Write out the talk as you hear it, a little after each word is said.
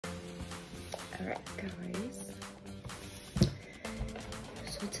Alright guys,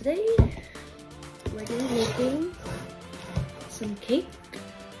 so today we're gonna be making some cake.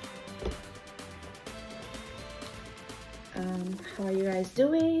 How are you guys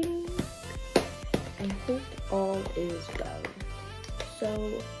doing? I hope all is well.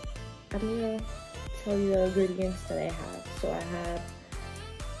 So I'm gonna tell you the ingredients that I have. So I have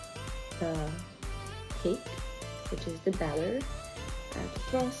the cake, which is the batter. I have the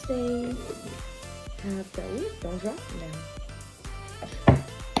frosting. I have the, ooh, don't drop now.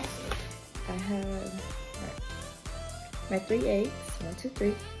 I have my 3 eggs, 1, 2,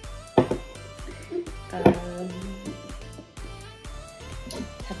 3.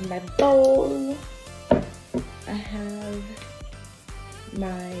 Have my bowl. I have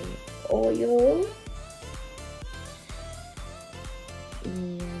my oil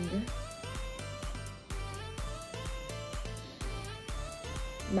and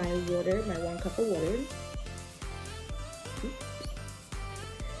my water, my 1 cup of water. Oops.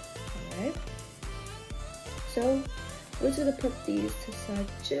 Alright. So we're just gonna put these to side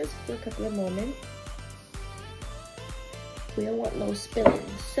just for a couple of moments. We don't want no spilling.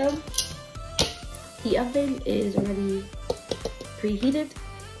 So the oven is already preheated.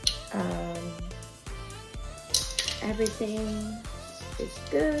 Everything is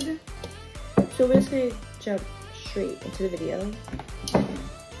good. So we're just gonna jump straight into the video.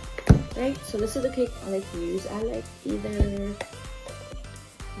 Right, so this is the cake I like to use. I like either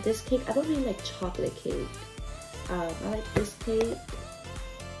this cake. I don't really like chocolate cake. I like this cake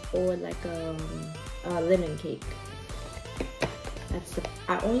or like a lemon cake.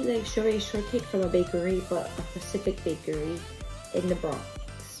 I only like strawberry shortcake from a bakery, but a Pacific bakery in the Bronx.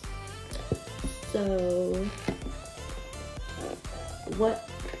 So what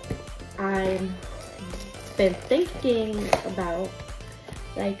I've been thinking about,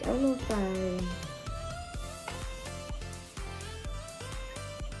 like, I don't know if I don't know.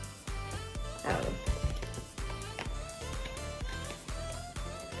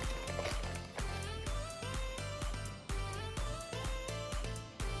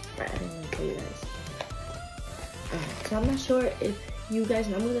 Right, I didn't even tell you guys. So I'm not sure if you guys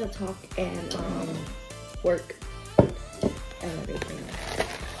know, I'm gonna talk and work and everything.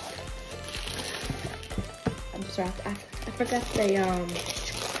 I'm sorry, I forgot the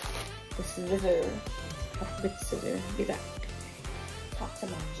scissor. With scissor. Be back. Talk to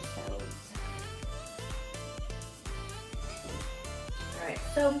mom yourselves. Alright,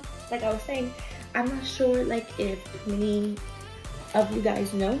 so like I was saying, I'm not sure like if many of you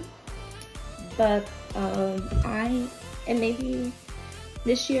guys know, but and maybe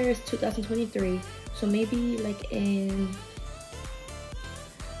this year is 2023, so maybe like in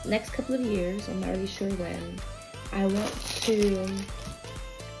next couple of years, I'm not really sure when, I want to,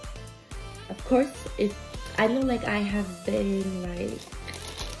 of course, if I know like I have been like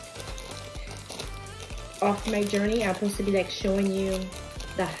off my journey, I'm supposed to be like showing you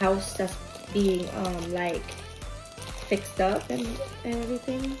the house that's being like fixed up and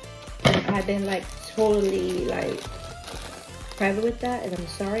everything. I've been like totally like private with that, and I'm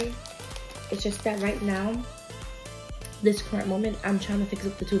sorry. It's just that right now, this current moment, I'm trying to fix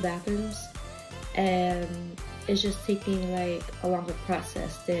up the 2 bathrooms, and it's just taking like a longer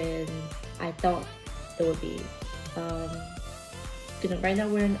process than I thought it would be. You know, right now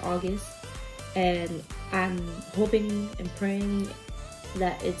we're in August, and I'm hoping and praying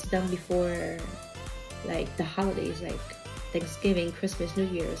that it's done before like the holidays, like Thanksgiving, Christmas, New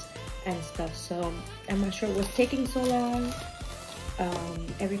Year's and stuff. So I'm not sure what's taking so long.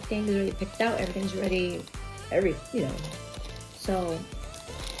 Everything is already picked out, everything's ready, you know, so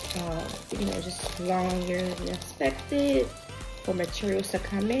you know, just longer than expected for materials to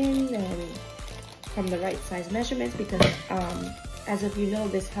come in and from the right size measurements, because as of you know,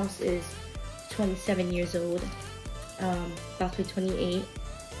 this house is 27 years old, about to be 28.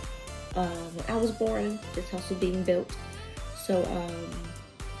 When I was born, this house was being built. So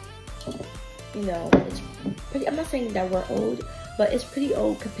you know, it's pretty, I'm not saying that we're old, but it's pretty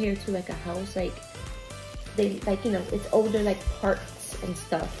old compared to like a house. Like they, like, you know, it's older like parts and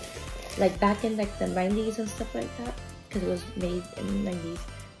stuff, like back in like the 90s and stuff like that, because it was made in the 90s.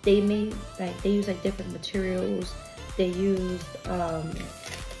 They made like, they used like different materials, they used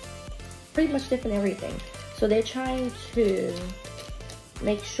pretty much different everything. So they're trying to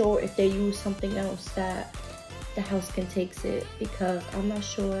make sure if they use something else that the house can take it, because I'm not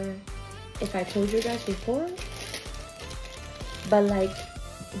sure if I told you guys before, but like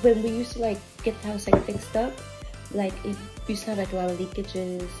when we used to like get the house like fixed up, like it used to have like a lot of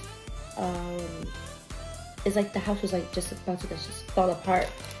leakages. It's like the house was like just about to just fall apart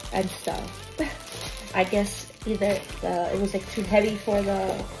and stuff. I guess either it was like too heavy for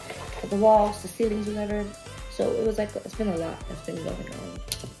the walls, the ceilings, whatever. So it was like, it's been a lot that's been going on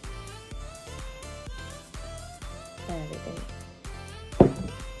and everything.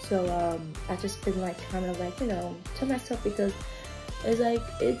 So I just been like kind of like, you know, to myself, because it's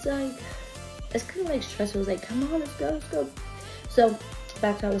kind of like stressful. It's like, come on, let's go. So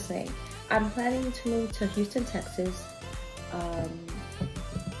back to what I was saying, I'm planning to move to Houston, Texas. A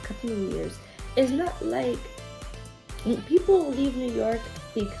couple of years. It's not like people leave New York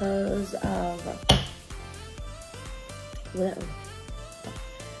because of whatever.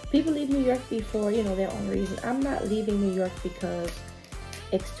 People leave New York before, you know, their own reason. I'm not leaving New York because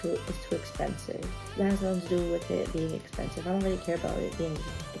it's too expensive. That has nothing to do with it being expensive. I don't really care about it being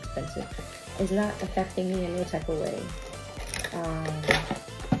expensive. It's not affecting me in no type of way.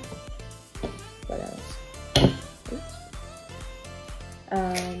 What else? Oops.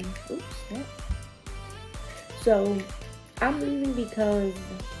 Yeah. So I'm leaving because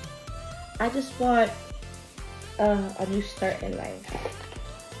I just want a new start in life,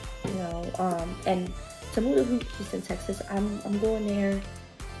 you know. And to move to Houston, Texas, I'm going there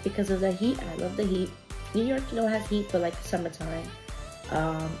because of the heat. I love the heat. New York, you know, has heat for like the summertime,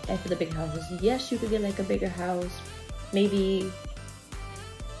 and for the big houses. Yes, you could get like a bigger house, maybe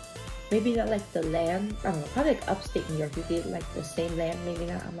not like the land. I don't know, probably like upstate New York, you get like the same land, maybe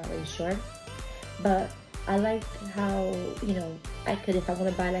not, I'm not really sure. But I like how, you know, I could, if I want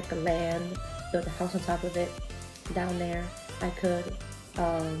to buy like a land, build a house on top of it down there, I could.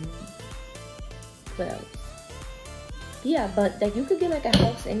 What else? Yeah, but like you could get like a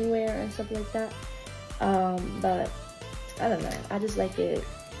house anywhere and stuff like that. But I don't know, I just like it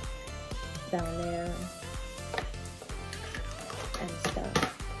down there and stuff.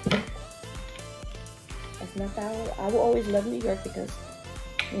 It's not that I will always love New York because,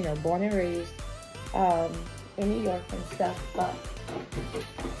 you know, born and raised in New York and stuff. But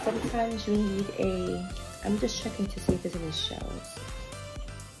sometimes you need I'm just checking to see if there's any shells.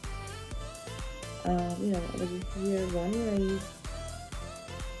 You know, over here, one raised,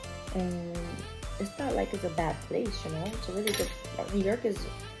 and it's not like it's a bad place, you know. It's a really good. New York is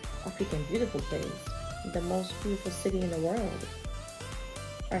a freaking beautiful place, the most beautiful city in the world.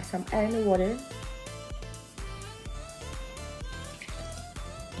 All right, so I'm adding the water.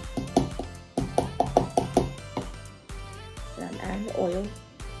 And the oil,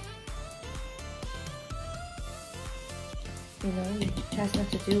 you know, it has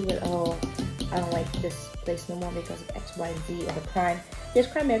nothing to do with, oh, I don't like this place no more because of X, Y, and Z, or the crime. There's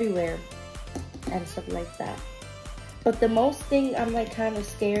crime everywhere and stuff like that. But the most thing I'm like kind of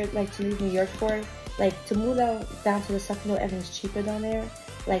scared like to leave New York for, like to move down to the south, you know, everything's cheaper down there.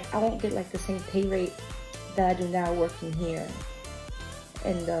 Like I won't get like the same pay rate that I do now working here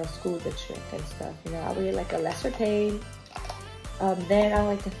in the school district and stuff, you know. I will get like a lesser pay. Then I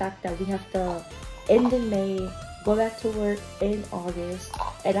like the fact that we have to end in May, go back to work in August,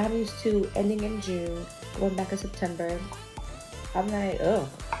 and I'm used to ending in June, going back in September. I'm like, ugh,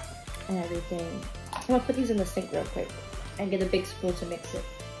 and everything. I'm gonna put these in the sink real quick and get a big spoon to mix it.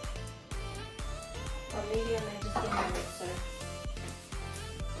 Or maybe I might just get my mixer.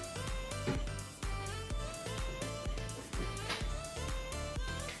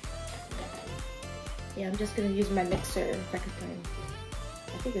 Yeah, I'm just gonna use my mixer if I can find.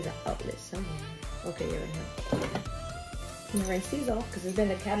 I think there's an outlet somewhere. Okay, yeah, right here. I'm gonna rinse these off because it's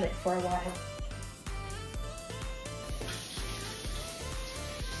been in the cabinet for a while.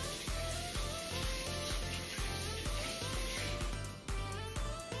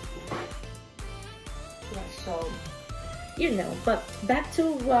 Yeah, so you know, but back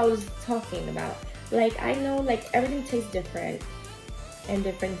to what I was talking about. Like I know, like everything tastes different in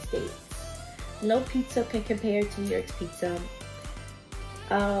different states. No pizza can compare to New York's pizza.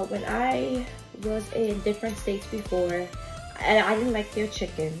 When I was in different states before, and I didn't like their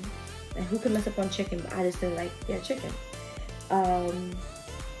chicken. And who can mess up on chicken? But I just didn't like their chicken.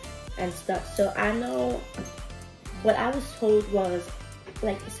 And stuff. So I know what I was told was,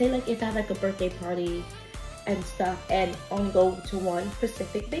 like, say like if I had like a birthday party and stuff, and only go to one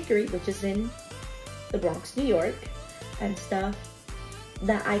Pacific Bakery, which is in the Bronx, New York, and stuff,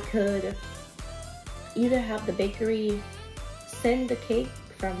 that I could either have the bakery send the cake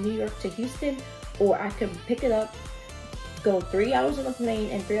from New York to Houston, or I could pick it up, go 3 hours on the plane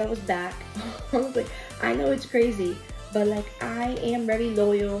and 3 hours back. I was like, I know it's crazy, but like I am very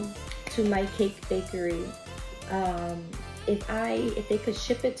loyal to my cake bakery. If they could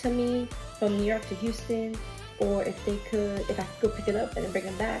ship it to me from New York to Houston, or if I could go pick it up and then bring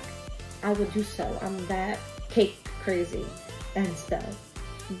it back, I would do so. I'm that cake crazy and stuff.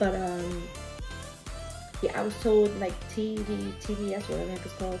 But Yeah, I was told like TVS, whatever the heck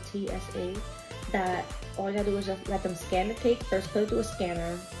it's called, TSA, that all you gotta do is just let them scan the cake. First put it through a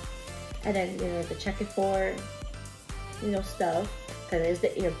scanner, and then you know to check it for stuff, because it's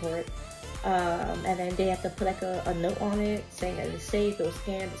the airport. And then they have to put like a note on it saying that it's safe, it was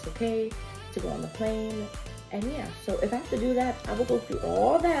scanned, it's okay to go on the plane. And yeah, so if I have to do that, I will go through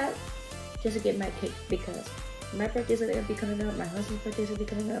all that just to get my cake, because my birthdays are gonna be coming up, my husband's birthdays are gonna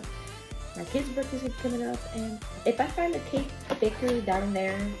be coming up, my kids' birthdays are coming up, and if I find a cake bakery down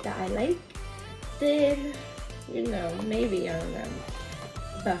there that I like, then maybe, I don't know.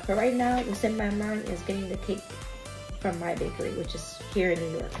 But for right now, what's in my mind is getting the cake from my bakery, which is here in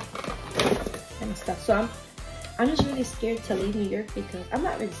New York and stuff. So I'm just really scared to leave New York, because I'm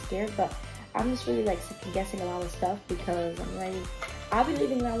not really scared, but I'm just really like second guessing a lot of stuff, because I'm like, I'll be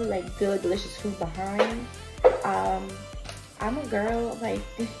leaving a lot of like good, delicious food behind. I'm a girl, like,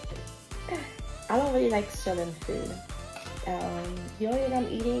 I don't really like southern food. The only thing I'm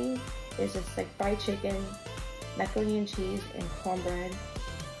eating is just like fried chicken, macaroni and cheese, and cornbread.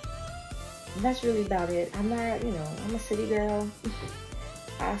 And that's really about it. I'm not, I'm a city girl.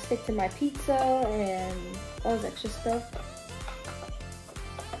 I stick to my pizza and all this extra stuff.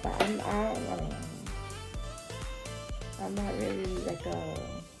 But I don't know. I'm not really like a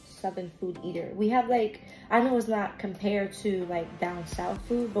southern food eater. We have like, I know it's not compared to like down south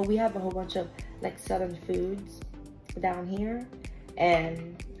food, but we have a whole bunch of like southern foods down here,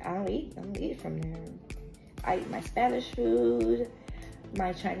 and I don't eat from there. I eat my Spanish food,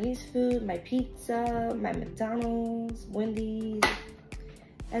 my Chinese food, my pizza, my McDonald's, Wendy's,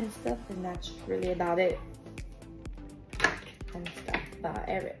 and stuff, and that's really about it. And stuff, but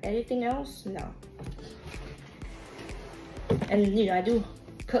anything else, no. And I do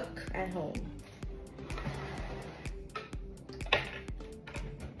cook at home.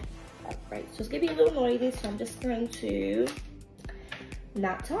 Alright, so it's gonna be a little noisy, so I'm just going to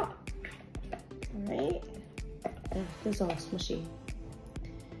not talk. Alright. This is all smushy.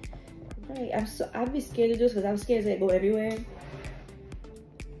 Right, I'd be scared to do this because I'm scared to go everywhere.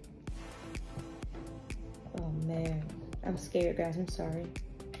 Oh man, I'm scared, guys. I'm sorry.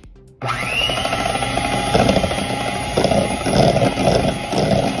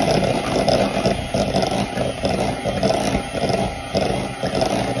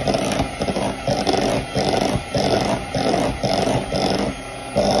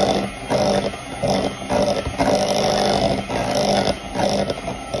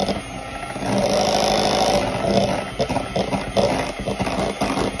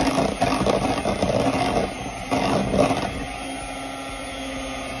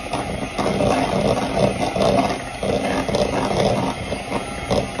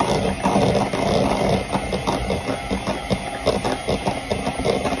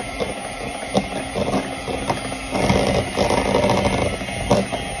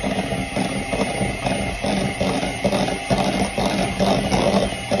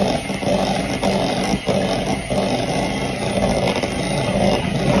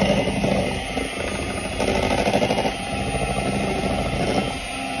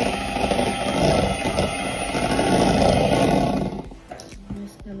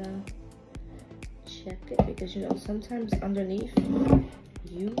 Sometimes underneath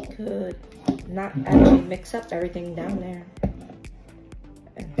you could not actually mix up everything down there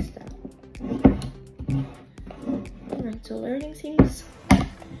and stuff. Alright, so everything seems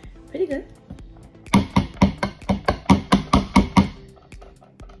pretty good.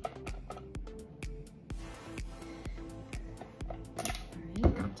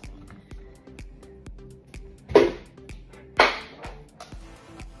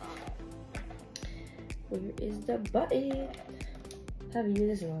 Where is the button? I haven't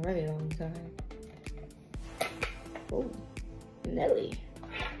used this in a very long time. Oh, Nelly.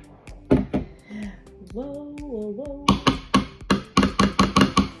 Whoa, whoa, whoa.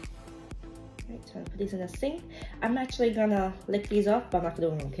 Alright, so I'm gonna put these in the sink. I'm actually gonna lick these off, but I'm not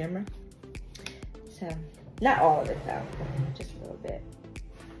gonna do it on camera. So, not all of it though, just a little bit.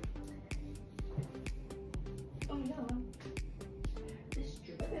 Oh no.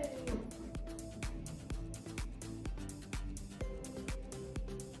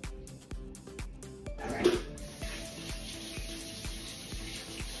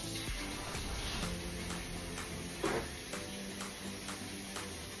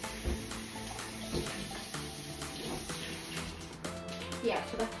 Yeah,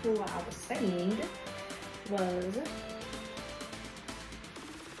 so that's what I was saying was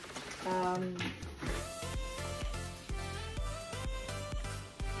alright.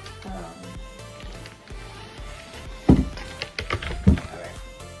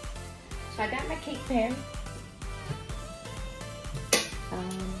 So I got my cake pan.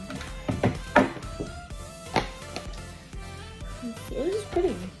 It is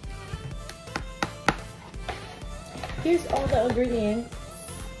pretty. Here's all the ingredients.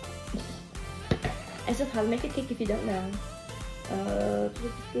 As of how to make a cake if you don't know. Alright,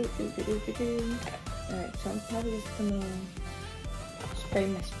 so I'm probably just gonna spray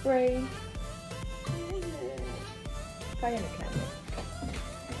my spray. Probably in the cabinet.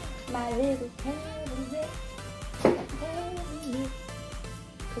 My little cabinet.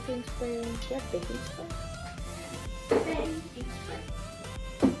 Cooking spray. Do you have baking spray? Baking spray.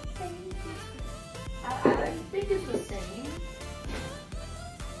 I think it's the same.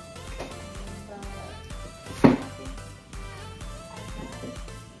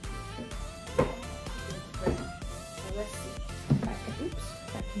 Let's see if I can, oops,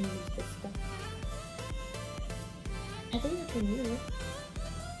 if I can use this stuff. I think I can use it.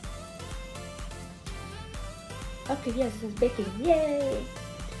 Okay, yes, it says baking. Yay!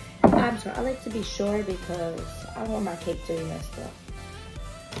 I'm sorry, I like to be sure because I don't want my cake to be messed up.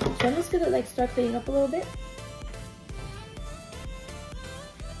 So I'm just gonna like start cleaning up a little bit.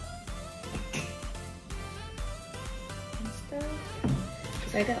 And stuff.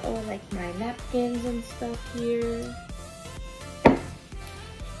 So I got all like my napkins and stuff here.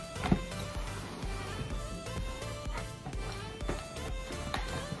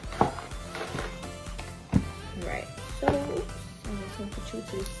 Right. So oops, I'm just gonna put you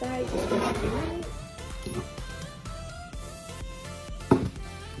to the side just for a few minutes.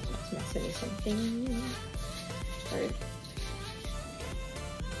 Just messing with something. Sorry.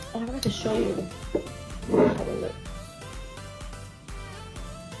 Oh, I forgot to show you how it looks.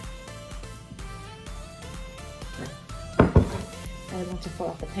 I don't want to fall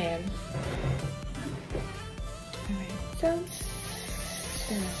off the pan. Alright, so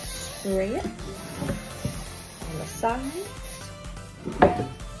spray it on the sides.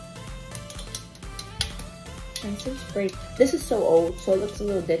 Nice and sprayed. This is so old, so it looks a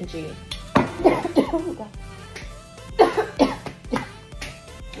little dingy. Oh god.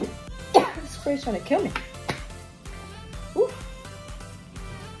 This spray's trying to kill me. Woo.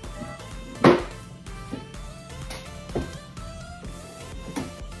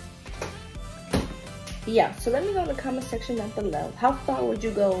 Yeah, so let me know in the comment section down below. How far would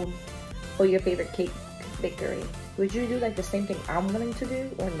you go for your favorite cake bakery? Would you do like the same thing I'm willing to do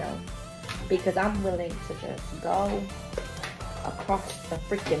or no? Because I'm willing to just go across the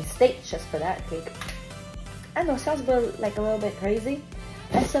freaking state just for that cake. I know it sounds like a little bit crazy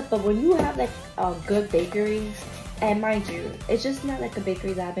and stuff, but when you have like good bakeries, and mind you, it's just not like a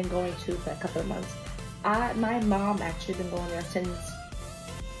bakery that I've been going to for a couple of months. My mom actually been going there since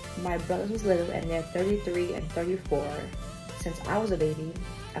my brothers was little, and they're 33 and 34 since I was a baby.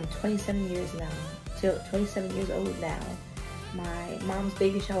 I'm 27 years now, 27 years old now. My mom's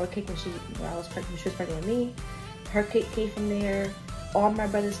baby shower cake when she was pregnant with me, her cake came from there. All my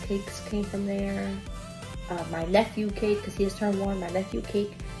brother's cakes came from there. My nephew cake, because he has turned 1, my nephew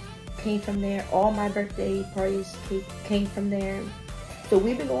cake came from there. All my birthday parties cake came from there. So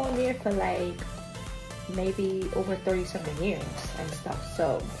we've been going there for like maybe over 30-something years and stuff.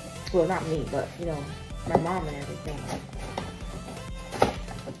 So, well, not me, but you know, my mom and everything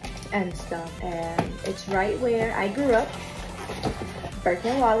and stuff. And it's right where I grew up, Burke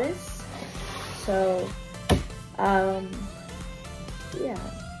and Wallace. So yeah.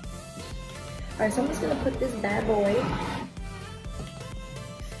 Alright, so I'm just gonna put this bad boy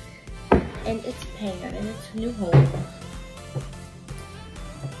in its pan, in its new home.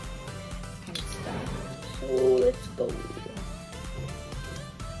 And stuff. So let's go.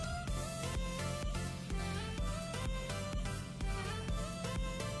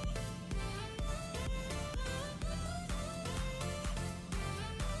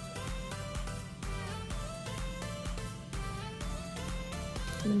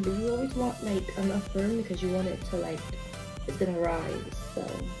 Remember, you always want like enough room because you want it to like, it's gonna rise, so.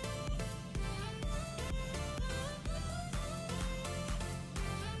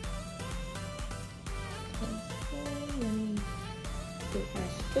 Let me get my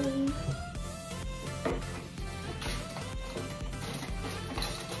spoon.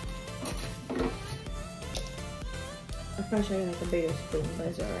 I'm probably trying like a bigger spoon, but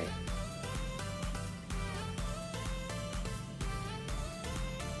it's alright.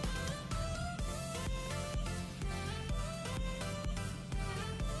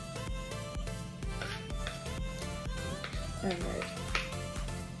 Alright.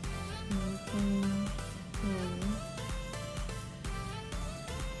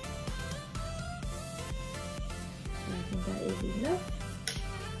 I think that is enough.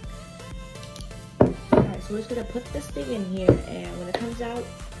 So we're just gonna put this thing in here, and when it comes out,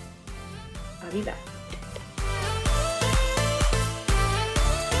 I'll be back.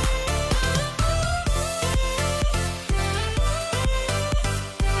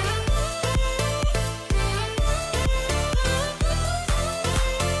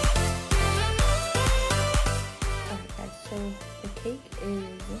 Alright guys, so the cake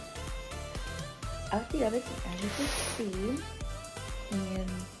is out the oven, as you can see,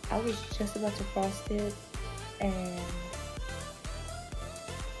 and I was just about to frost it, and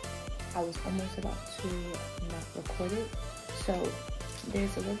I was almost about to not record it. So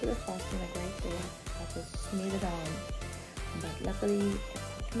there's a little bit of frosting like right there. I just smeared it on, but luckily it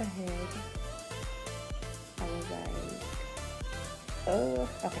popped my head. I was like, oh,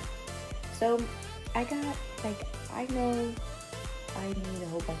 okay. So I got, like, I know I need a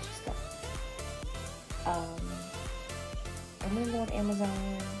whole bunch of stuff. I'm gonna go on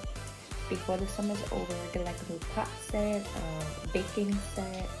Amazon before the summer's over, get like a new pot set, baking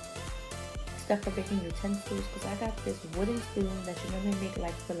set, stuff for baking utensils, because I got this wooden spoon that you normally make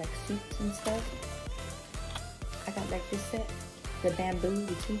like for like soups and stuff. I got like this set, the bamboo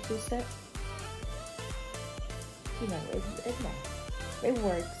utensil set. You know, it's nice. It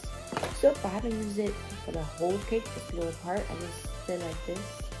works. So far I haven't used it for the whole cake, just a little part. I just did like this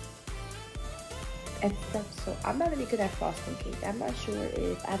and stuff. So I'm not really good at frosting cake. I'm not sure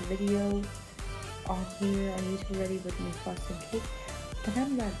if I have a video on here on YouTube already with me frosting cake, but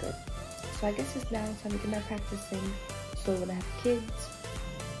I'm not good. So I guess it's now time to get my practice in, so when I have kids,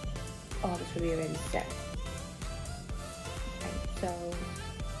 all this will be already set. Right, so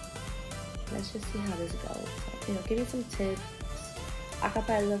let's just see how this goes. You know, give me some tips. I could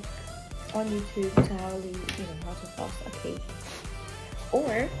probably look on YouTube to how to frost a cake,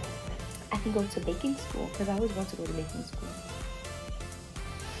 or I can go to baking school, because I always want to go to baking school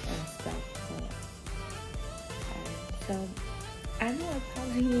and stuff. So I know I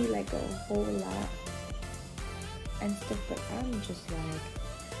probably need like a whole lot and stuff, but I'm just like,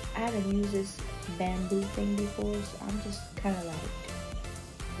 I haven't used this bamboo thing before, so I'm just kind of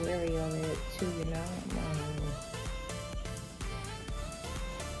like wary of it too, you know.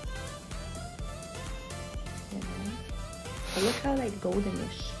 But look how like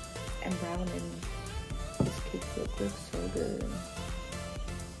goldenish and brown and this cake looks so good.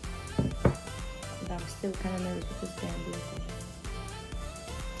 But I'm still kind of nervous with this bamboo thing.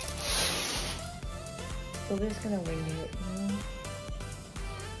 So we're just gonna wing it, you know?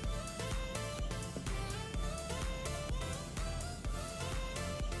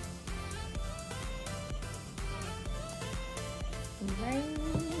 Right.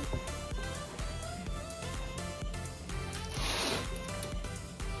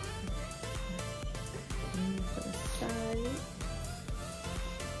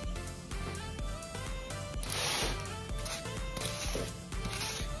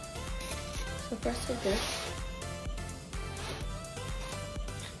 So far so good.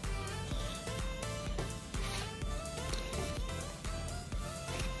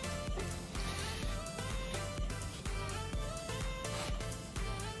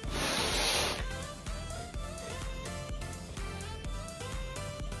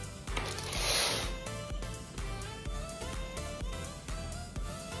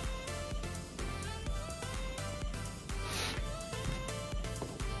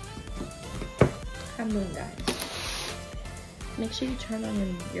 I'm doing, guys. Make sure you turn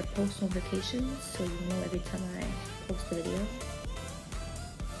on your post notifications so you know every time I post a video.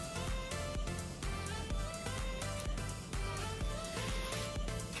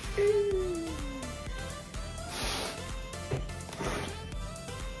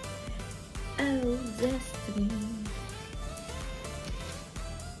 Oh, destiny.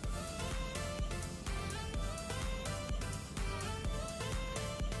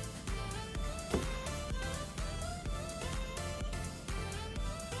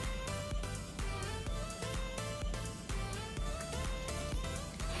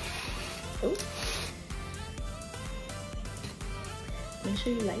 Oh. Make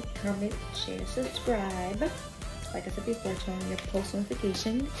sure you like, comment, share, subscribe. Like I said before, turn on your post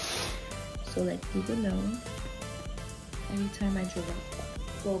notification so that you will know anytime I drop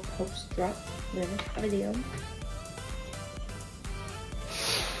will post drop with a video.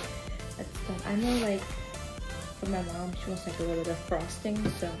 That's stuff. I know, like for my mom, she wants like a little bit of frosting,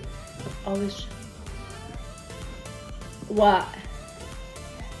 so always. What?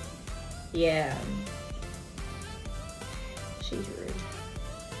 Yeah. She's rude.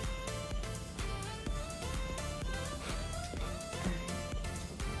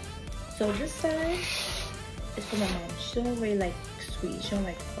 So this side is for my mom. She don't really like sweet. She don't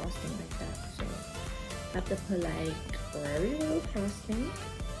like frosting like that. So I have to put like very little frosting.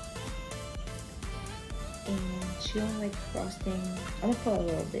 And she don't like frosting. I'm gonna put a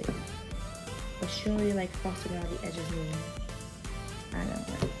little bit, but she don't really like frosting around the edges either. I don't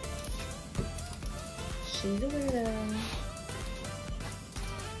know. She's a weirdo.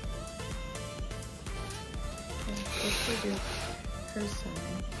 Let's do her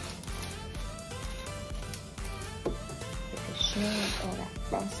side. Because she don't like all that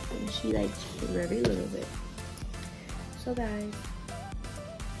frosting. She likes very little bit. So guys,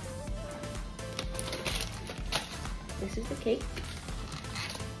 this is the cake.